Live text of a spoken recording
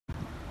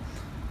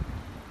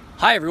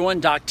Hi everyone,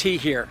 Doc T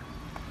here.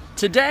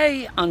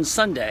 Today on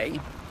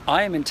Sunday,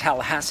 I am in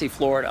Tallahassee,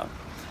 Florida,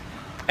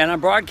 and I'm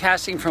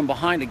broadcasting from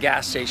behind a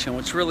gas station.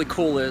 What's really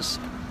cool is,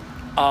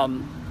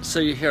 so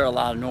you hear a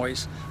lot of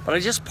noise, but I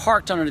just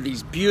parked under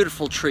these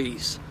beautiful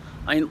trees.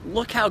 I mean,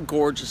 look how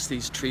gorgeous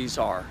these trees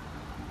are.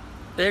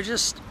 They're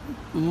just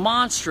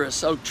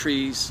monstrous oak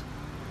trees.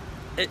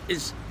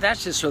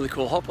 That's just really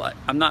cool. Hope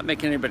I'm not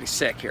making anybody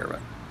sick here,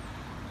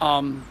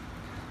 but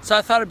so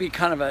I thought it'd be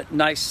kind of a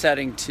nice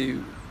setting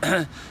to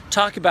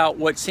talk about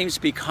what seems to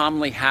be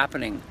commonly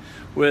happening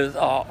with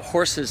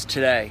horses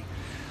today.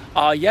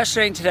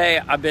 Yesterday and today,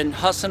 I've been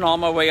hustling all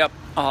my way up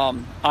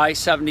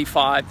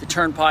I-75, the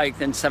Turnpike,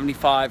 then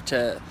 75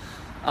 to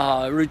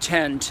Route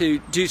 10 to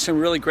do some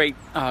really great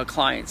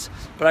clients.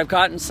 But I've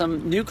gotten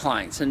some new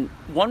clients, and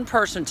one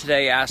person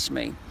today asked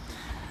me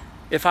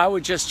if I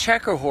would just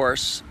check her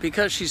horse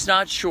because she's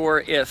not sure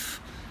if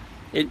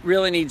it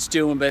really needs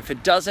doing, but if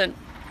it doesn't,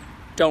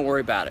 don't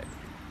worry about it.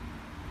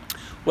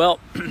 Well,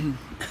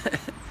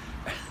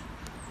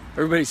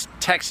 everybody's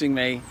texting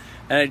me,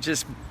 and it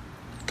just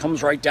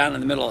comes right down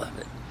in the middle of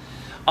it.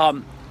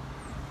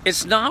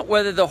 It's not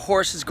whether the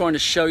horse is going to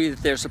show you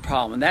that there's a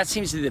problem. And that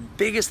seems to be the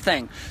biggest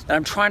thing that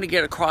I'm trying to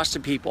get across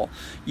to people.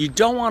 You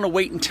don't want to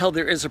wait until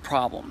there is a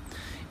problem.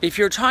 If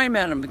you're talking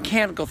about a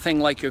mechanical thing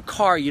like your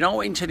car, you don't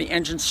wait until the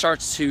engine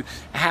starts to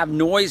have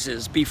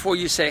noises before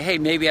you say, hey,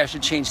 maybe I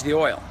should change the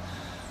oil.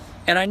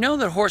 And I know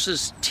that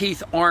horses'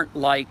 teeth aren't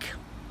like,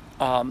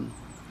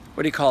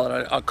 what do you call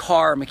it, a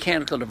car, a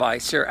mechanical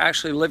device. They're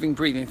actually living,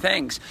 breathing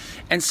things.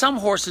 And some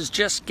horses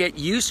just get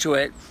used to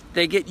it.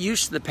 They get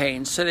used to the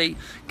pain, so they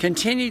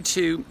continue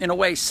to, in a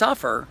way,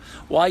 suffer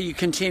while you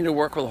continue to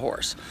work with a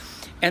horse.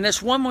 And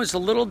this woman was a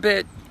little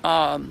bit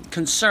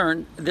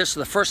concerned. This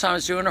was the first time I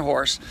was doing her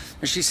horse.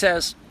 And she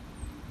says,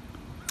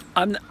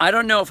 I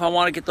don't know if I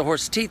want to get the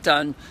horse's teeth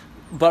done,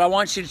 but I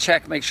want you to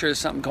check, make sure there's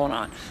something going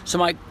on. So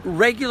my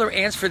regular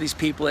answer for these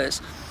people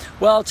is,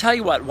 well, I'll tell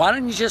you what, why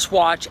don't you just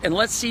watch and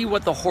let's see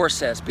what the horse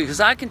says, because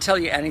I can tell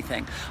you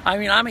anything. I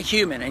mean, I'm a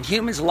human and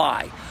humans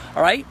lie,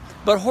 all right?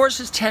 But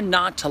horses tend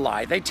not to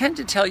lie. They tend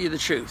to tell you the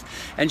truth.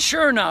 And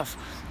sure enough,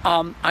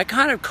 I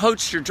kind of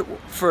coached her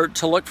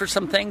to look for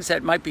some things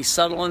that might be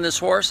subtle in this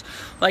horse,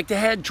 like the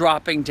head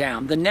dropping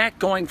down, the neck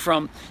going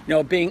from,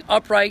 being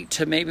upright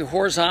to maybe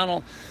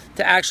horizontal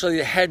to actually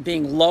the head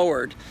being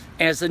lowered.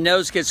 As the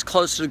nose gets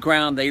close to the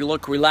ground, they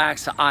look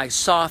relaxed, the eye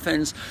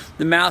softens,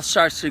 the mouth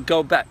starts to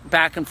go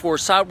back and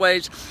forth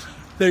sideways.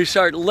 They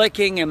start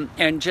licking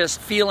and just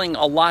feeling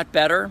a lot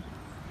better.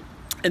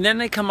 And then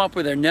they come up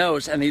with their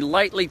nose and they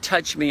lightly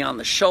touch me on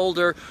the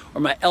shoulder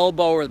or my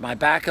elbow or my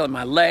back or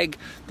my leg.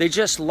 They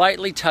just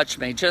lightly touch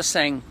me, just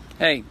saying,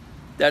 hey,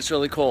 that's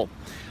really cool.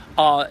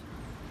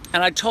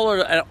 And I told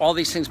her all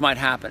these things might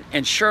happen.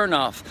 And sure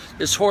enough,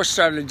 this horse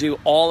started to do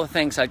all the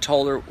things I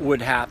told her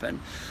would happen.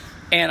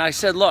 And I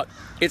said, look,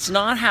 it's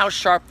not how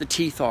sharp the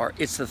teeth are,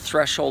 it's the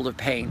threshold of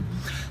pain.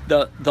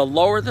 The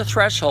lower the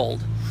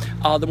threshold,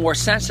 the more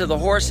sensitive the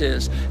horse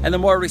is, and the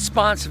more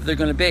responsive they're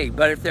going to be.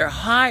 But if they're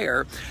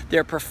higher,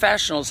 they're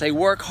professionals, they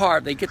work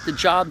hard, they get the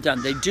job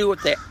done, they do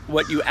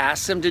what you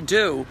ask them to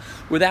do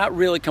without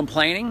really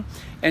complaining.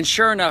 And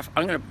sure enough,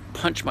 I'm going to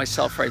punch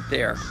myself right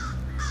there.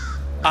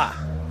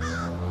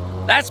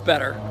 That's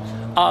better.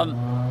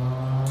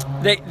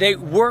 They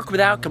work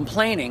without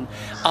complaining,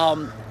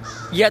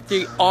 yet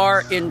they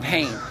are in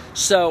pain.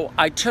 So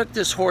I took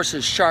this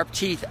horse's sharp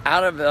teeth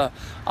out of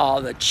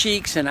the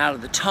cheeks and out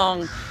of the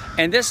tongue,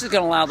 and this is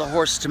going to allow the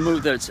horse to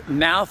move its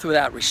mouth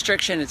without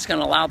restriction. It's going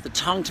to allow the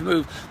tongue to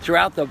move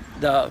throughout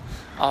the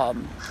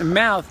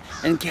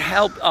mouth and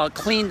help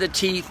clean the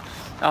teeth,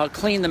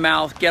 clean the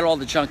mouth, get all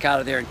the junk out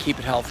of there and keep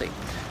it healthy.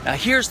 Now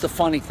here's the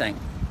funny thing.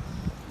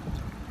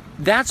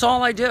 That's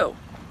all I do.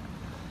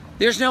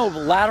 There's no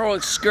lateral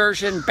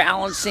excursion,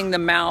 balancing the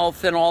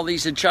mouth, and all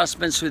these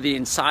adjustments with the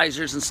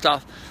incisors and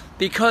stuff,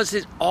 because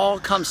it all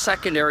comes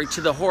secondary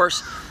to the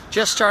horse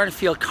just starting to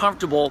feel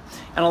comfortable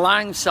and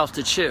allowing himself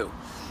to chew.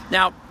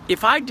 Now,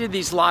 if I did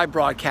these live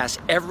broadcasts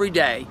every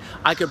day,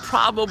 I could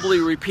probably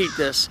repeat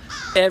this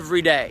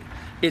every day.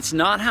 It's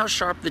not how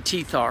sharp the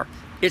teeth are,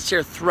 it's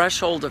their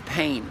threshold of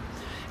pain.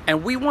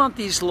 And we want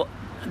these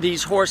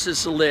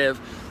horses to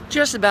live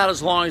just about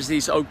as long as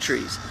these oak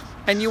trees.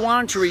 And you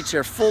want them to reach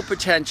their full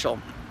potential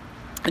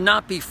and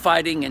not be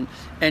fighting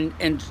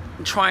and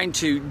trying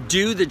to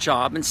do the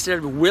job instead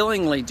of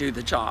willingly do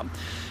the job.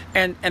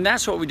 And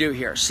that's what we do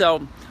here.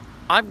 So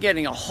I'm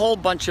getting a whole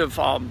bunch of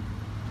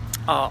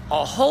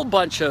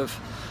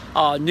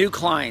new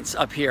clients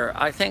up here.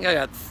 I think I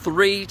got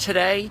 3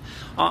 today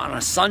on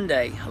a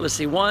Sunday. Let's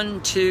see,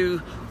 1,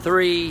 2,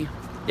 3.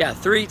 Yeah,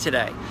 3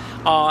 today.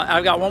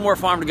 I've got one more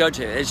farm to go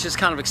to. It's just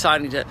kind of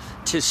exciting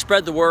to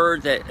spread the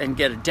word and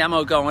get a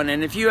demo going.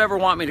 And if you ever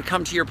want me to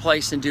come to your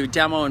place and do a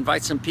demo,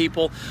 invite some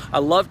people. I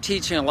love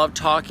teaching, I love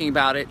talking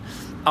about it.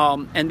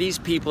 And these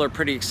people are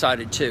pretty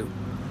excited too.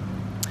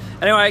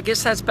 Anyway, I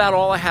guess that's about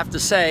all I have to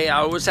say. I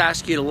always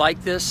ask you to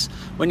like this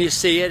when you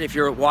see it, if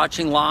you're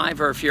watching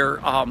live or if you're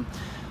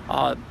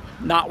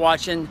not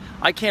watching.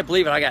 I can't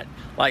believe it. I got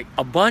like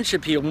a bunch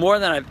of people, more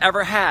than I've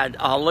ever had,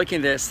 looking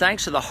at this.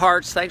 Thanks for the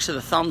hearts, thanks for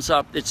the thumbs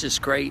up. It's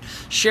just great.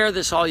 Share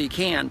this all you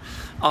can,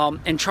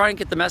 and try and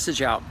get the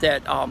message out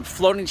that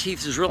floating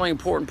teeth is a really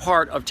important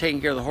part of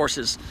taking care of the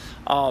horses.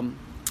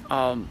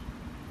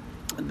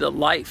 The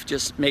life,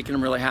 just making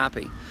them really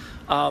happy.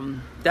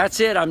 That's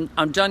it.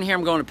 I'm done here.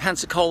 I'm going to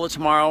Pensacola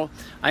tomorrow.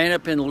 I end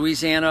up in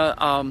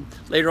Louisiana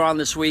later on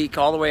this week,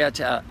 all the way out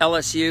to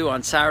LSU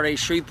on Saturday,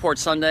 Shreveport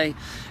Sunday,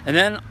 and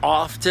then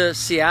off to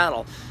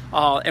Seattle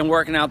and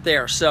working out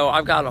there. So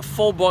I've got a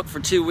full book for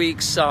 2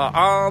 weeks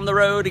on the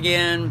road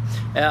again.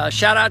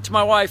 Shout out to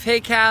my wife. Hey,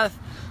 Kath,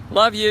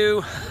 love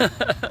you.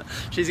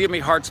 She's giving me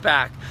hearts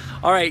back.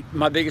 All right,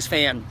 my biggest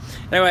fan.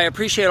 Anyway, I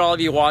appreciate all of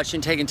you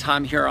watching, taking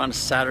time here on a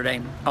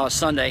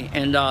Sunday,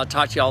 and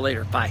talk to you all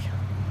later. Bye.